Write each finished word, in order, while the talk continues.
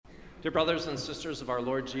Dear brothers and sisters of our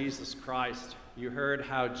Lord Jesus Christ, you heard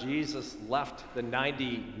how Jesus left the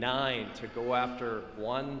 99 to go after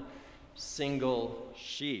one single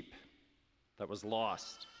sheep that was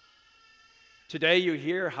lost. Today you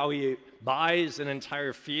hear how he buys an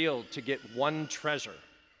entire field to get one treasure,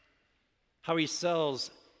 how he sells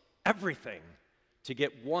everything to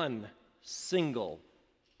get one single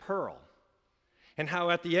pearl, and how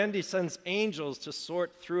at the end he sends angels to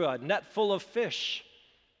sort through a net full of fish.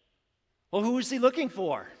 Well, who is he looking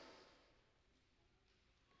for?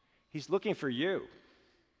 He's looking for you.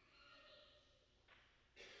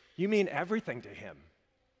 You mean everything to him.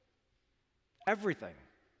 Everything.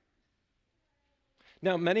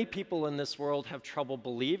 Now, many people in this world have trouble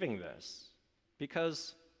believing this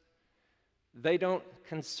because they don't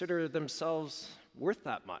consider themselves worth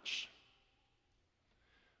that much.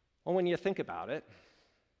 Well, when you think about it,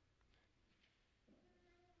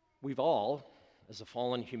 we've all, as a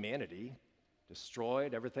fallen humanity,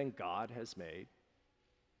 destroyed everything God has made.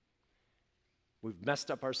 We've messed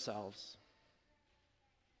up ourselves.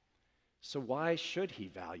 So why should he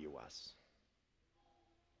value us?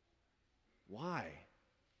 Why?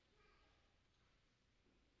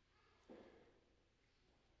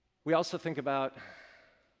 We also think about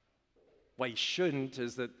why he shouldn't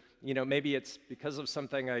is that, maybe it's because of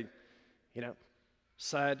something I,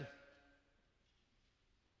 said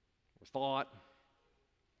or thought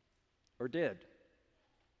or did.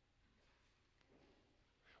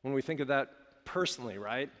 When we think of that personally,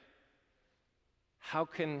 right? How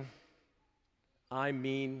can I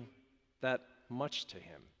mean that much to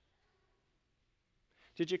him?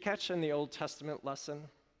 Did you catch in the Old Testament lesson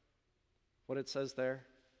what it says there?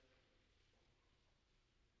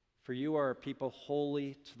 For you are a people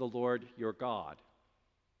holy to the Lord your God.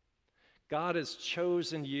 God has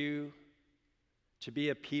chosen you to be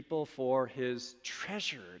a people for his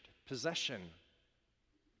treasured possession.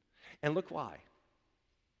 And look why.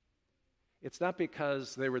 It's not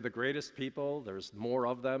because they were the greatest people, there's more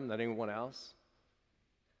of them than anyone else.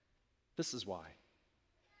 This is why.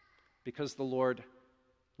 Because the Lord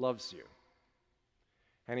loves you.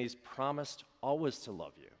 And he's promised always to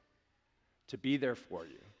love you, to be there for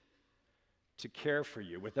you, to care for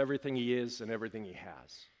you with everything he is and everything he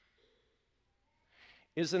has.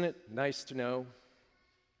 Isn't it nice to know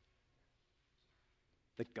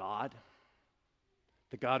that God,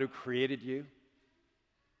 the God who created you,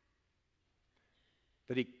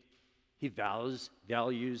 that he values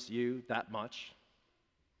you that much?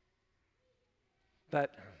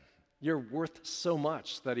 That you're worth so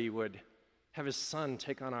much that he would have his son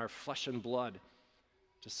take on our flesh and blood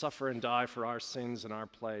to suffer and die for our sins in our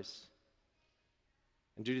place,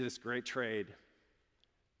 and do this great trade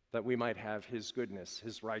that we might have his goodness,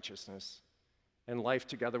 his righteousness, and life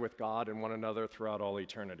together with God and one another throughout all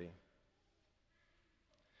eternity.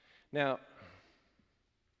 Now,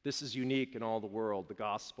 this is unique in all the world, the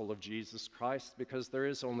gospel of Jesus Christ, because there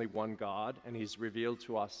is only one God, and he's revealed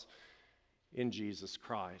to us in Jesus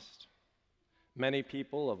Christ. Many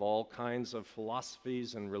people of all kinds of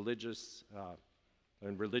philosophies and religions,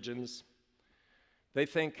 they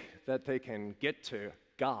think that they can get to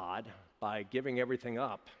God by giving everything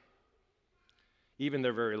up, even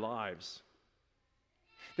their very lives.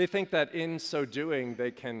 They think that in so doing,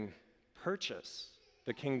 they can purchase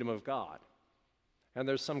the kingdom of God. And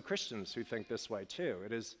there's some Christians who think this way too.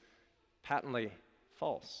 It is patently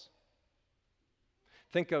false.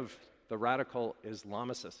 Think of the radical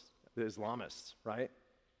Islamists, right?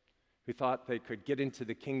 Who thought they could get into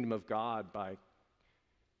the kingdom of God by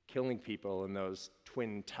killing people in those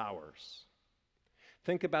twin towers.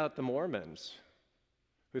 Think about the Mormons,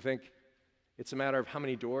 who think it's a matter of how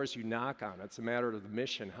many doors you knock on. It's a matter of the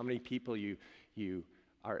mission, how many people you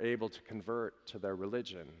are able to convert to their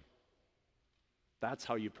religion. That's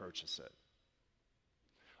how you purchase it.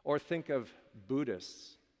 Or think of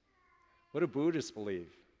Buddhists. What do Buddhists believe?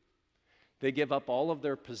 They give up all of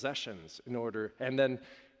their possessions and then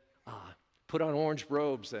put on orange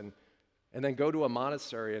robes and then go to a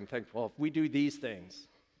monastery and think, well, if we do these things,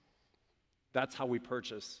 that's how we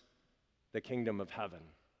purchase the kingdom of heaven.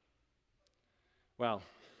 Well,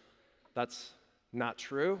 that's not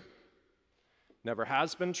true, never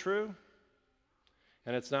has been true,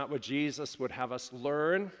 and it's not what Jesus would have us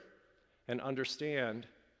learn and understand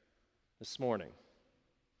this morning.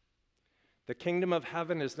 The kingdom of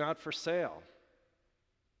heaven is not for sale.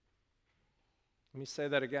 Let me say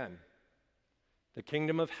that again. The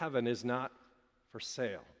kingdom of heaven is not for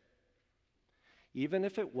sale. Even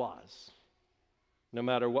if it was, no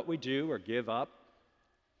matter what we do or give up,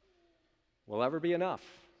 will ever be enough.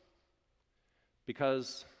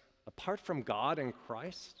 Because apart from God and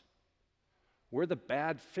Christ, We're the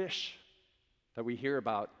bad fish that we hear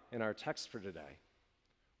about in our text for today.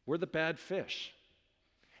 We're the bad fish.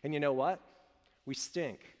 And you know what? We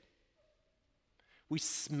stink. We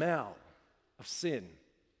smell of sin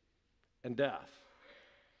and death.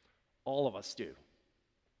 All of us do.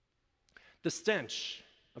 The stench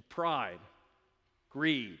of pride,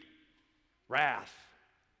 greed, wrath,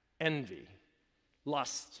 envy,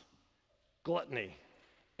 lust, gluttony,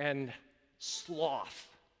 and sloth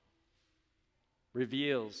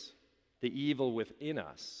reveals the evil within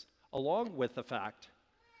us, along with the fact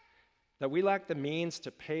that we lack the means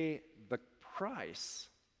to pay the price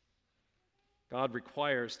God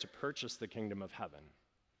requires to purchase the kingdom of heaven.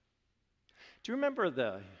 Do you remember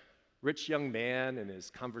the rich young man in his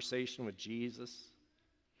conversation with Jesus?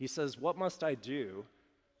 He says, "What must I do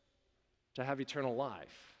to have eternal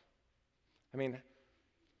life?" I mean,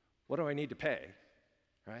 what do I need to pay,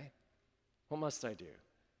 right? What must I do?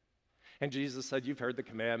 And Jesus said, "You've heard the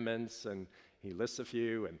commandments," and he lists a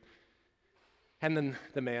few, and then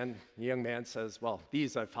the young man says, "Well,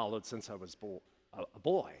 these I've followed since I was a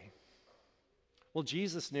boy." Well,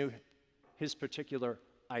 Jesus knew his particular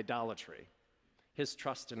idolatry. His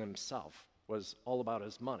trust in himself was all about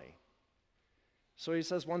his money. So he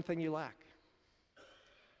says, one thing you lack.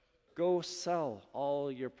 Go sell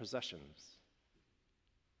all your possessions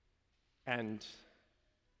and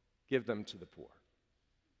give them to the poor.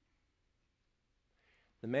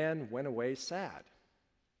 The man went away sad.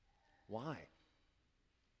 Why?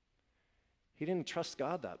 He didn't trust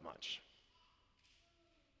God that much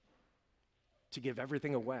to give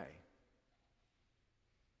everything away,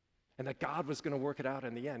 and that God was going to work it out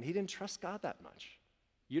in the end. He didn't trust God that much.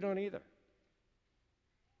 You don't either.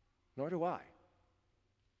 Nor do I.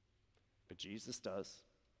 But Jesus does.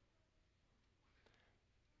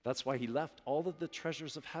 That's why he left all of the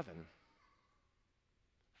treasures of heaven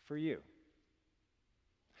for you,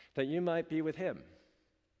 that you might be with him,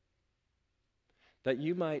 that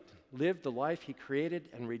you might live the life he created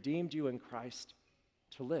and redeemed you in Christ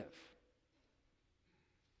to live.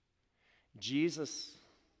 Jesus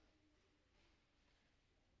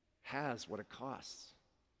has what it costs.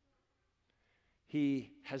 He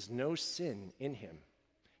has no sin in him.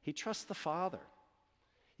 He trusts the Father,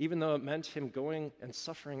 even though it meant him going and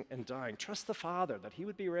suffering and dying. Trust the Father that he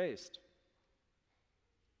would be raised.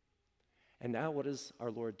 And now what does our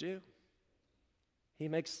Lord do? He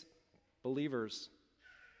makes believers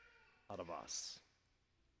out of us.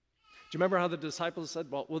 Do you remember how the disciples said,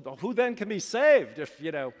 well, who then can be saved if,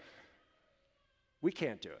 we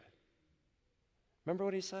can't do it? Remember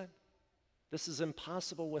what he said? This is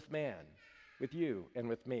impossible with man, with you and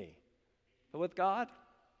with me. But with God,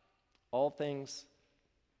 all things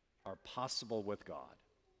are possible with God.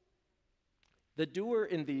 The doer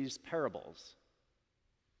in these parables,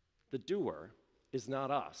 the doer is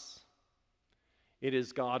not us. It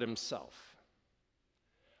is God himself.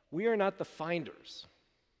 We are not the finders.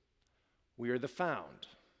 We are the found.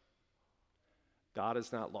 God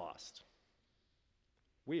is not lost.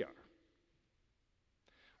 We are.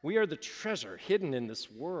 We are the treasure hidden in this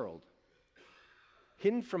world,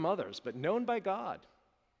 hidden from others, but known by God,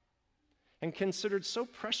 and considered so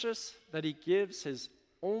precious that he gives his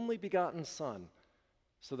only begotten Son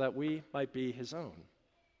so that we might be his own,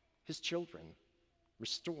 his children,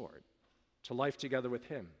 restored to life together with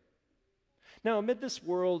him. Now, amid this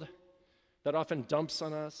world that often dumps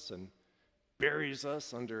on us and buries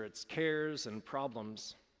us under its cares and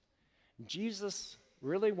problems, Jesus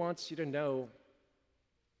really wants you to know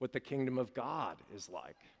what the kingdom of God is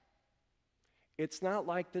like. It's not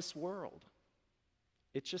like this world.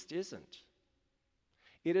 It just isn't.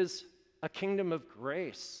 It is a kingdom of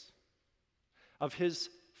grace, of his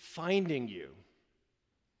finding you,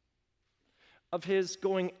 of his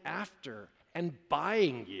going after and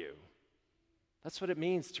buying you. That's what it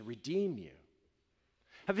means to redeem you.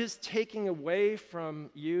 Of his taking away from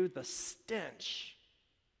you the stench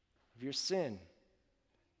of your sin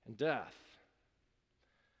and death.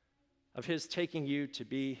 Of his taking you to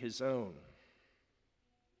be his own.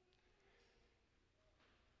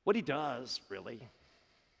 What he does, really,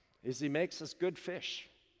 is he makes us good fish.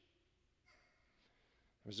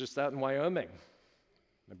 I was just out in Wyoming.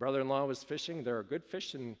 My brother-in-law was fishing. There are good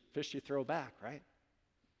fish and fish you throw back, right?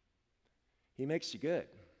 He makes you good.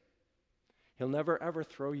 He'll never, ever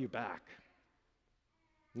throw you back.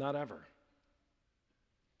 Not ever.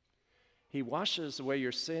 He washes away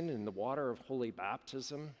your sin in the water of holy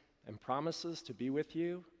baptism and promises to be with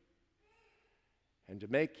you and to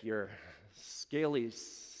make your scaly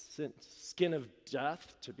skin of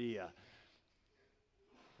death to be a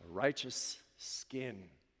righteous skin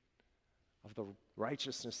of the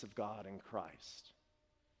righteousness of God in Christ.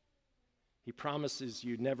 He promises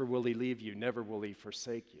you, never will he leave you, never will he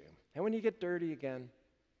forsake you. And when you get dirty again,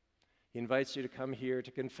 he invites you to come here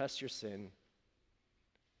to confess your sin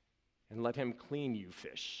and let him clean you,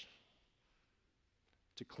 fish,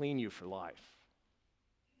 to clean you for life,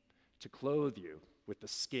 to clothe you with the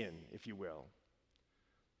skin, if you will,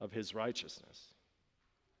 of his righteousness.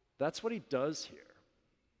 That's what he does here.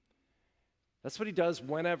 That's what he does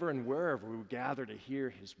whenever and wherever we gather to hear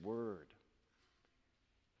his word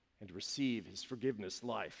and to receive his forgiveness,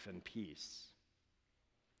 life, and peace.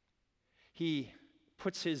 He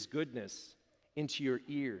puts his goodness into your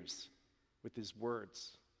ears with his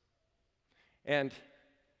words. And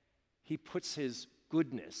he puts his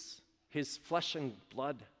goodness, his flesh and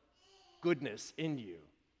blood goodness in you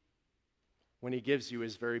when he gives you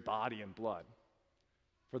his very body and blood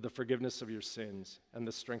for the forgiveness of your sins and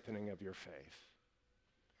the strengthening of your faith.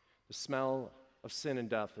 The smell of sin and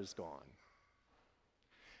death is gone.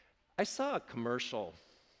 I saw a commercial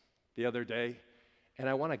the other day, and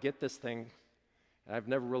I want to get this thing. And I've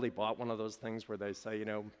never really bought one of those things where they say,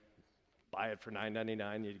 buy it for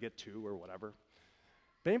 $9.99, you get two or whatever.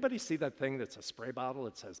 But anybody see that thing that's a spray bottle?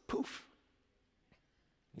 It says, poof.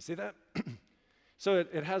 You see that? So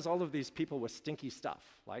it has all of these people with stinky stuff,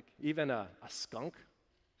 like even a skunk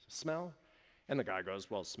smell. And the guy goes,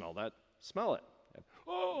 well, smell that, smell it. And,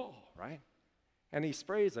 oh, right? And he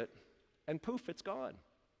sprays it, and poof, it's gone.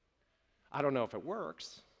 I don't know if it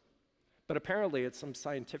works, but apparently it's some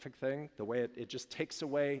scientific thing, the way it just takes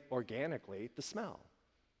away organically the smell.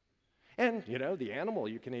 And, the animal,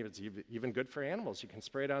 it's even good for animals. You can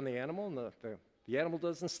spray it on the animal, and the animal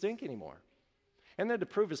doesn't stink anymore. And then to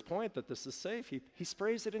prove his point that this is safe, he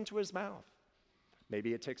sprays it into his mouth.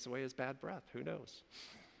 Maybe it takes away his bad breath. Who knows?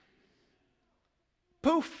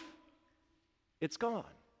 Poof! It's gone.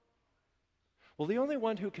 Well, the only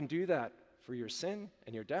one who can do that for your sin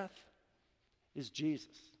and your death is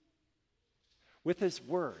Jesus. With his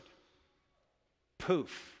word,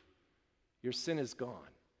 poof, your sin is gone,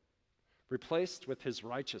 replaced with his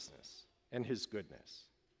righteousness and his goodness.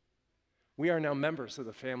 We are now members of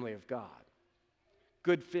the family of God,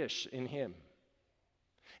 good fish in him.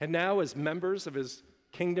 And now, as members of his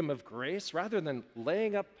kingdom of grace, rather than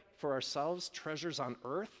laying up for ourselves treasures on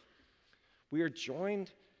earth, we are joined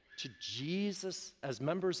to Jesus as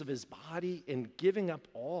members of his body in giving up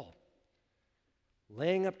all,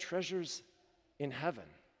 laying up treasures in heaven.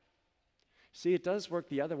 See, it does work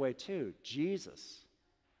the other way too. Jesus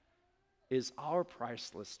is our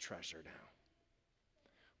priceless treasure now.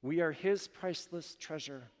 We are his priceless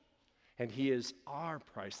treasure, and he is our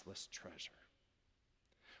priceless treasure.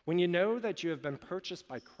 When you know that you have been purchased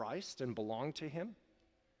by Christ and belong to him,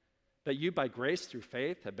 that you by grace through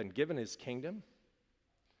faith have been given his kingdom,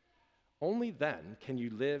 only then can you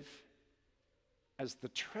live as the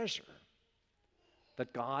treasure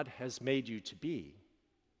that God has made you to be.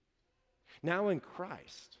 Now in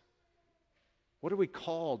Christ, what are we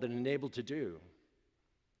called and enabled to do?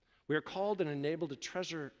 We are called and enabled to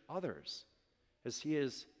treasure others as he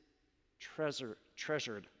has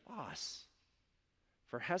treasured us.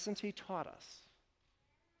 For hasn't he taught us,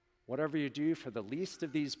 whatever you do for the least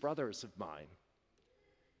of these brothers of mine,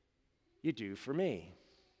 you do for me.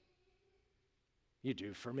 You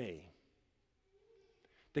do for me.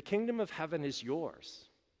 The kingdom of heaven is yours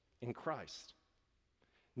in Christ.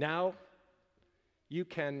 Now you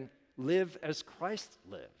can live as Christ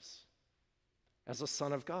lives, as a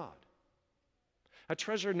son of God. A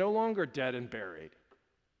treasure no longer dead and buried,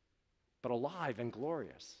 but alive and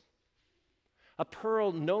glorious. A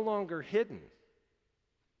pearl no longer hidden,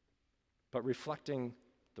 but reflecting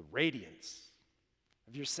the radiance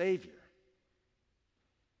of your Savior.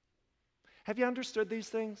 Have you understood these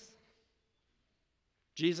things?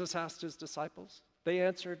 Jesus asked his disciples. They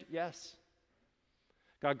answered, yes.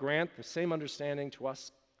 God grant the same understanding to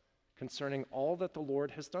us concerning all that the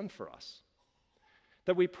Lord has done for us.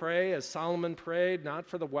 That we pray as Solomon prayed, not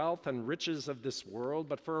for the wealth and riches of this world,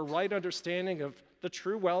 but for a right understanding of the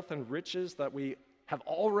true wealth and riches that we have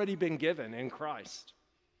already been given in Christ.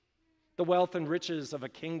 The wealth and riches of a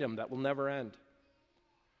kingdom that will never end.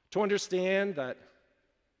 To understand that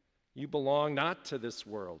you belong not to this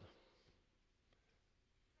world,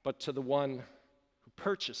 but to the one who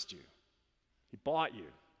purchased you. He bought you.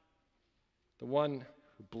 The one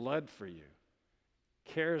who bled for you,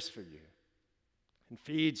 cares for you, and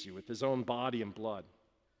feeds you with his own body and blood.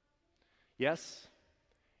 Yes,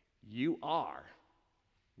 you are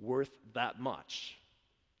worth that much.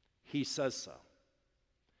 He says so.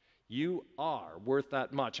 You are worth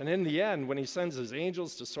that much. And in the end, when he sends his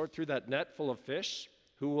angels to sort through that net full of fish,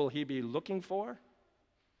 who will he be looking for?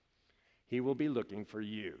 he will be looking for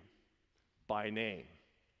you by name.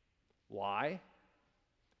 Why?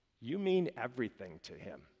 You mean everything to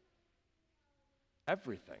him.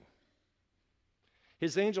 Everything.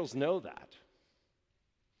 His angels know that.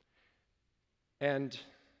 And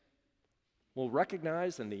will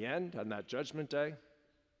recognize in the end, on that judgment day,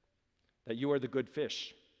 that you are the good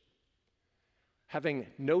fish, having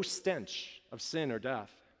no stench of sin or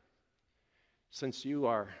death, since you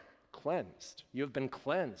are cleansed. You have been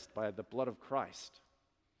cleansed by the blood of Christ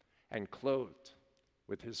and clothed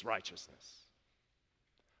with his righteousness.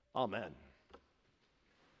 Amen.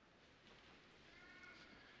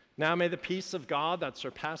 Now may the peace of God that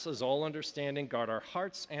surpasses all understanding guard our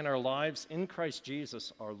hearts and our lives in Christ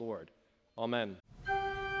Jesus our Lord. Amen.